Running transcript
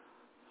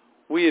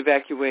We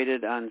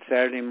evacuated on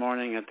Saturday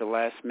morning at the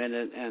last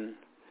minute and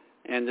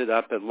ended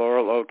up at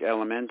Laurel Oak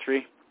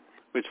Elementary,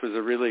 which was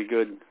a really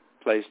good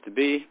place to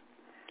be.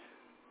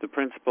 The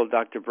principal,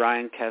 Dr.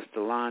 Brian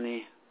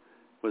Castellani,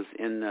 was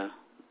in the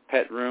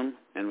pet room,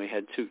 and we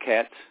had 2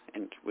 cats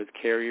with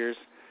carriers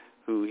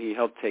who he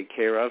helped take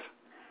care of.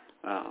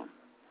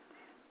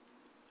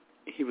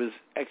 He was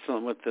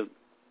excellent with the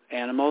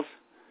animals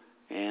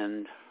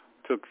and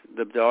took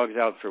the dogs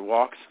out for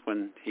walks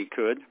when he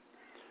could.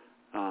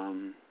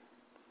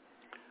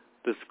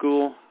 The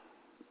school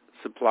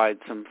supplied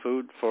some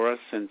food for us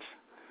since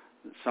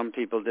some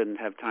people didn't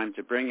have time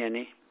to bring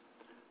any.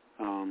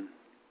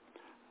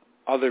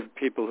 Other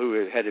people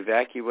who had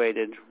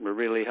evacuated were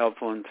really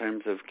helpful in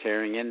terms of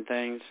carrying in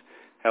things,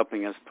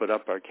 helping us put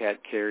up our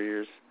cat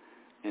carriers,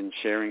 and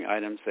sharing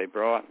items they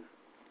brought.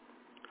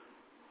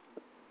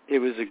 It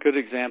was a good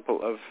example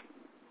of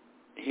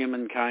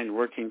humankind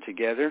working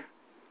together.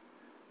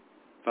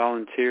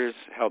 Volunteers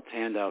helped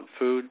hand out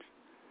food.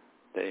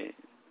 They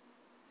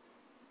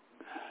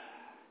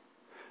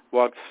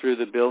walked through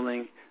the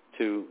building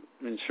to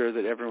ensure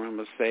that everyone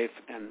was safe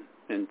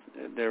and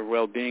their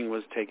well-being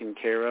was taken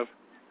care of.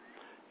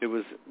 It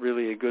was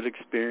really a good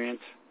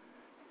experience,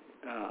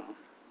 an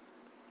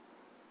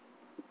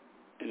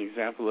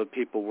example of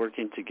people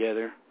working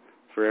together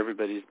for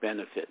everybody's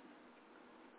benefit.